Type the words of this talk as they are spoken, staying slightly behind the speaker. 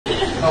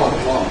Oh,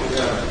 wow,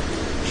 yeah.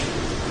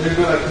 They're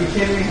like, we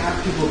can't even have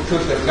people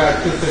cook them. We gotta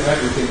cook them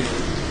everything.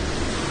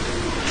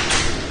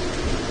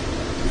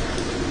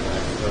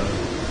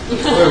 Wait,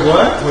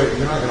 what? Wait,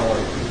 you're not gonna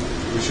like.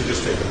 We should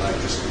just take the knife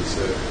just to be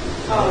safe.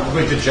 Oh.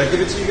 Wait, did Jet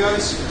give it to you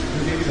guys? Who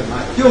gave you the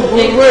knife? Yo,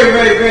 wait.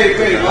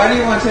 Why do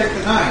you want to take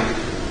the knife?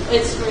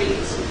 It's for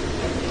YouTube.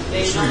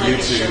 They It's for don't like it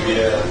YouTube, shown.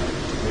 yeah.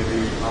 Maybe,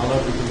 I don't know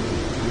if we can. I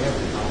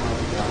don't know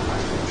if we can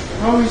hide much.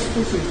 How are we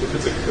supposed to? If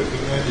it's a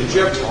cooking knife, did you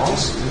have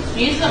tongs?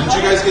 Use the Did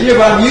you guys get Yeah,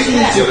 but I'm tongs? using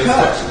this to Yeah.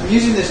 cut. I'm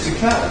using this to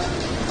cut.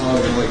 Oh,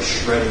 you're like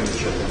shredding the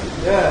chicken.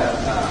 Yeah.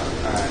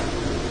 Alright.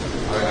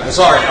 Okay.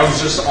 Sorry, I was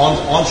just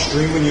on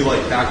stream when you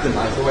like backed the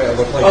knife away. I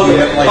looked like Okay, you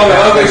had, like,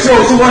 okay. So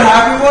what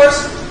happened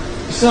was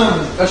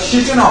a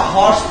shit ton of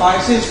hot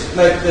spices,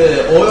 like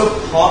the oil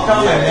popped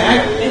on my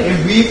neck. In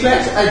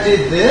reflex, I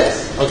did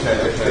this.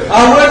 Okay.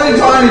 I wasn't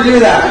trying to do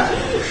that.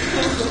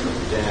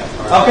 Damn.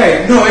 All right.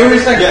 Okay, no, it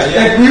was like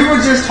like we were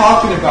just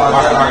talking about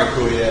it. All right,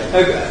 cool, yeah.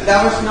 Like,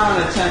 that was not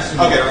an intention.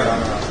 Okay, right on.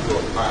 Cool.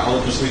 All right,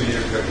 I'll just leave you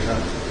to cook it then.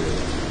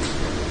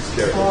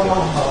 Scared.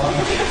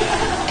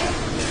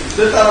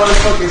 They thought I was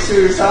fucking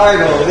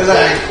suicidal. They're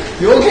like,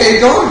 you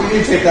okay, dog? You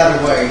need to take that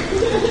away.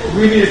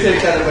 We need to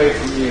take that away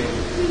from you.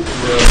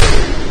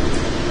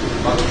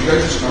 Could you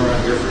guys just come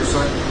around here for a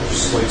second?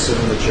 Just like sit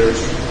in the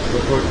chairs real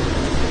quick.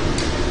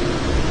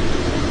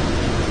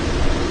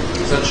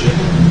 Is that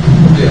chicken?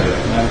 Yeah,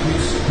 nine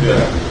piece. Yeah.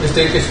 Just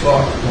take this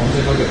far. Want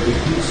to take like a big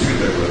piece? You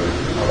can take whatever.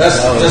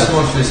 That's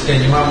mostly skin.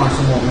 You might want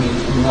some more meat.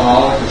 No,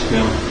 I like the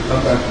skin.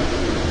 Okay.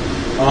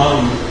 I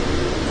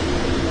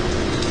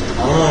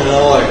don't really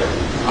know like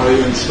how to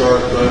even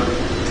start, but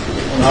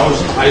when I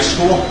was in high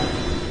school,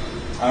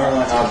 I don't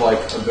really have like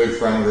a big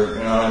friend group,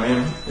 you know what I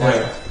mean?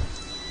 Like,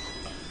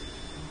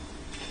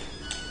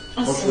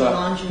 what's that?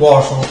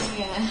 Waffle.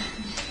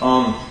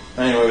 Yeah.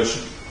 Anyways,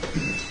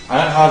 I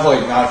didn't have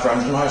like mad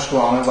friends in high school.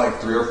 I only had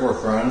like 3 or 4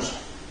 friends.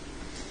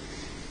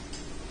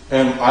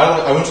 And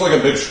I went to like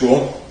a big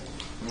school,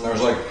 and there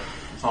was like,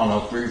 I don't know,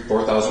 3,000 to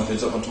 4,000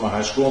 kids that went to my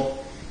high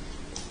school.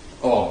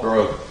 Oh,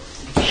 bro.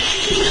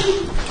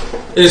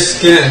 It's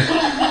skin.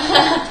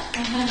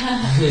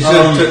 You should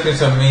have taken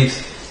some meat.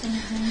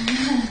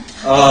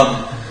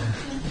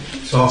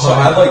 So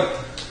I had like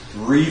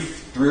three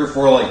or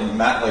four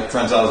like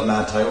friends I was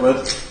mad tight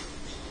with.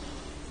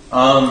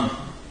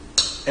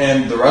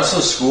 And the rest of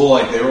the school,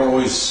 like they were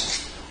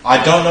always,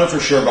 I don't know for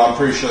sure, but I'm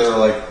pretty sure they were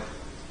like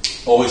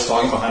always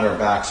talking behind our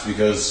backs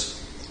because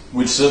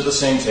we'd sit at the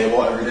same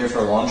table every day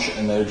for lunch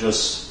and they would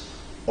just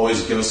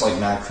always give us like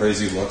mad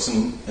crazy looks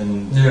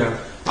and Yeah.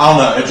 I don't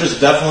know, it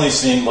just definitely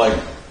seemed like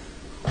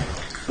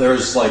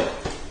there's like,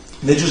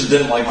 they just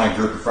didn't like my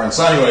group of friends.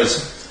 So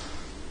anyways,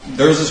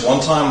 there was this one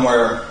time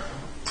where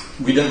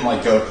we didn't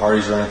like go to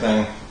parties or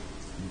anything,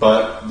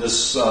 but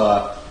this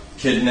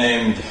kid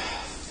named,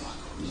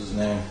 what was his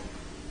name?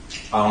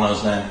 I don't know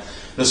his name.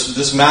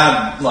 This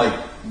mad, like,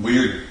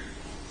 weird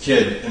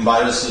kid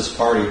invited us to this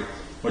party,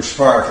 which is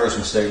probably our first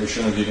mistake. We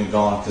shouldn't have even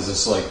gone because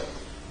this, like,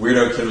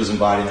 weirdo kid was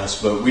inviting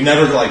us, but we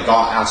never, like,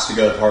 got asked to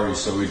go to parties,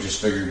 so we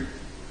just figured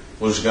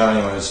we'll just go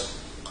anyways.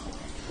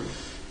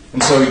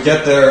 And so we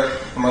get there,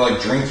 and we're,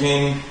 like,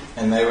 drinking,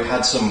 and they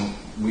had some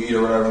weed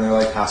or whatever, and they were,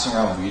 like, passing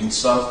around weed and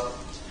stuff.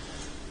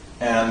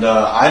 And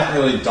I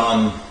hadn't really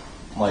done,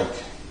 like,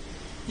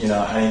 you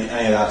know, any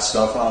of that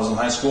stuff when I was in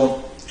high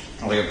school.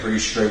 I was like a pretty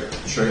straight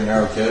and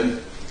narrow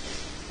kid.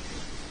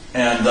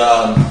 And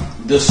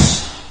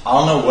this, I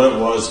don't know what it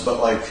was, but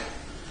like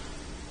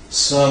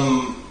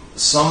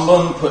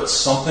someone put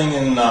something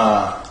in,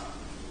 I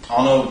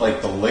don't know,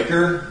 like the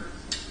liquor,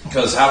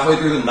 because halfway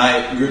through the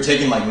night we were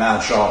taking like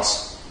mad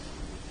shots,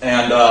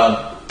 and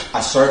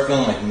I started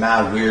feeling like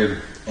mad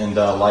weird and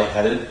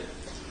lightheaded.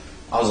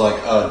 I was like,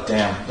 oh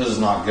damn, this is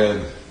not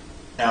good.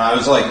 And I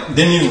was like,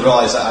 didn't even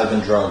realize that I'd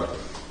been drugged,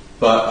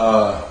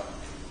 but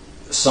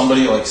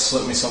somebody like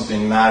slipped me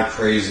something mad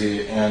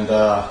crazy, and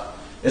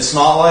it's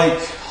not like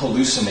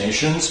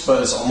hallucinations,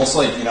 but it's almost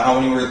like, you know how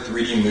when you wear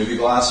 3D movie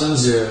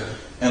glasses, Yeah.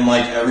 and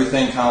like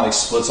everything kind of like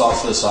splits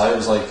off to the side. It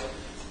was like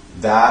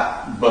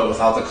that, but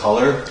without the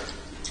color.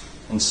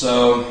 And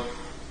so,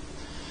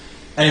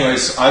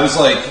 anyways, I was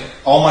like,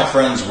 all my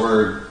friends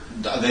were,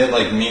 they had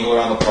like mingled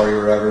around the party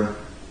or whatever,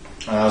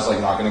 and I was like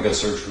not going to go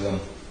search for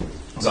them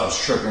because I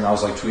was tripping. I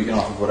was like tweaking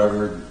off of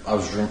whatever I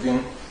was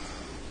drinking,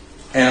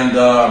 and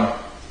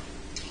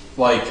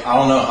like I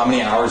don't know how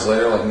many hours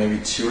later, like maybe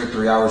 2 or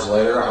 3 hours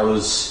later,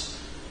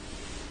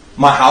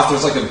 my house,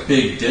 there's like a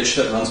big ditch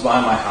that runs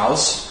behind my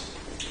house,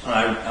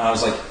 and I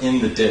was like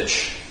in the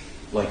ditch,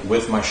 like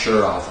with my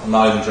shirt off. I'm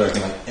not even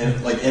joking,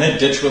 like in a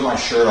ditch with my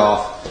shirt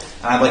off,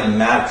 and I had like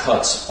mad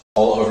cuts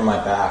all over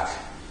my back,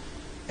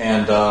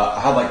 and I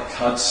had like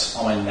cuts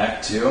on my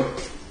neck too.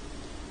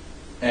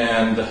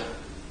 And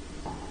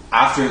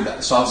after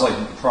that, so I was like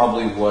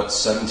probably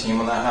 17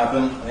 when that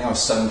happened. I think I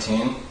was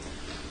 17.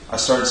 I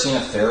started seeing a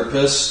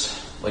therapist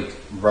like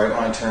right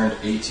when I turned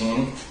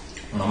 18.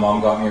 My mom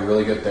got me a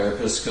really good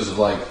therapist because of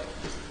like,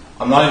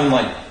 I'm not even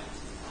like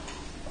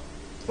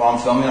while I'm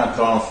filming, I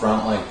put on a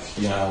front, like,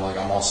 you know, like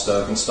I'm all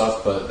stoked and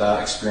stuff, but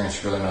that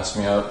experience really messed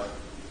me up.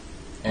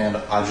 And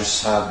I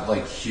just had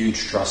like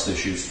huge trust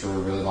issues for a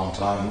really long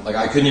time. Like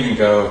I couldn't even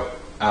go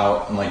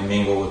out and like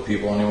mingle with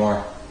people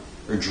anymore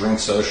or drink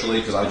socially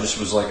because I just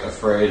was like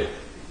afraid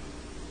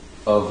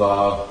of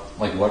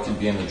like what could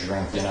be in the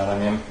drink, you know what I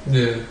mean?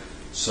 Yeah.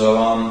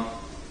 So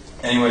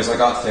anyways, I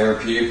got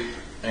therapy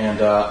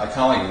and I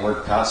kind of like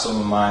worked past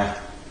some of my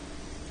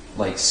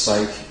like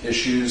psych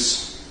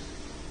issues,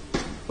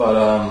 but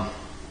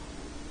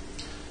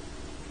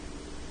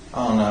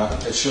I don't know,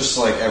 it's just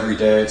like every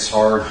day it's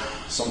hard.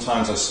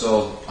 Sometimes I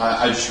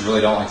just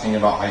really don't like thinking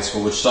about high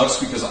school, which sucks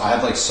because I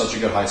had like such a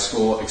good high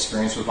school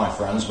experience with my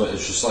friends, but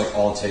it's just like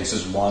all it takes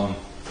is one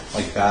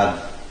like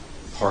bad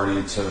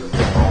party to ruin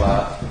all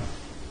that.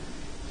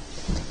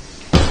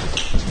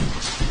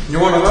 You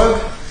want to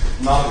hug?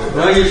 Not good.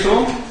 No, you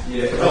sure?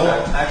 Yeah.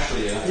 Oh,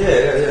 actually, yeah.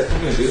 Yeah.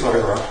 I'm gonna do it.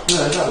 Sorry, bro.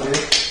 No, it's not good.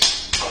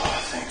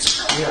 Oh,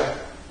 thanks, bro. Yeah,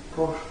 of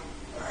course.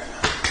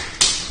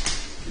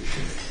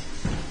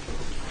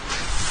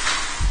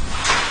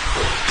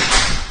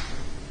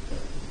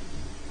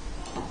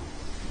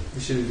 We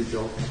shouldn't be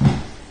joking.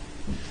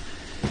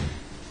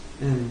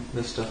 And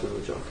the stuff we were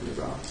joking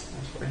about.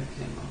 That's where it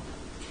came up.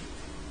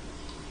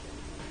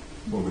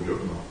 What were we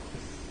joking about?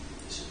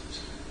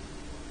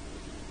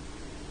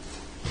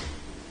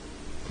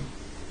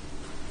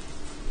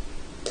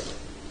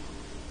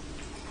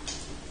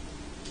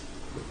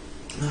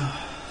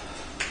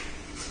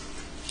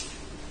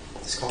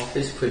 This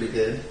coffee's pretty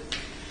good.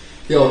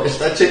 Yo, is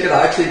that chicken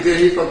actually good?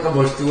 You fucking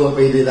must do up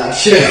into that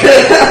shit.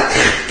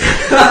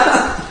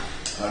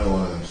 I don't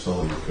want to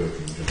insult your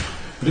cooking.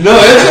 No,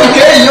 it's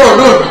okay. Yo,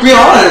 no, be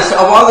honest.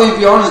 I'd rather you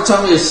be honest and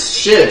tell me it's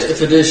shit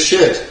if it is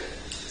shit.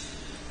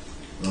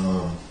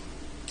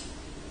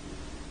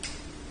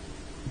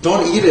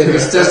 Don't eat it if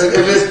it's just, if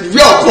it's,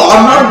 yo,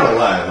 I'm not gonna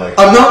lie, like,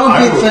 I'm not gonna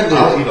be offended.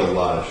 I'll eat a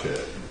lot of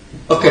shit.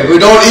 Okay, but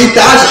don't eat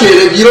that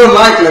shit if you don't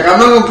like it. Like, I'm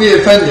not gonna be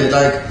offended.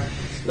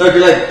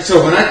 Like,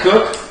 so when I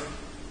cook,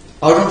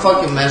 I don't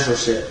fucking measure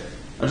shit.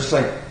 I just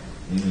like,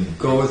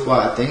 go with what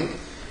I think.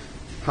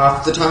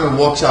 Half the time it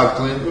works out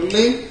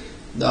brilliantly,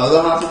 the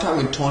other half the time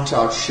it turns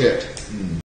out shit.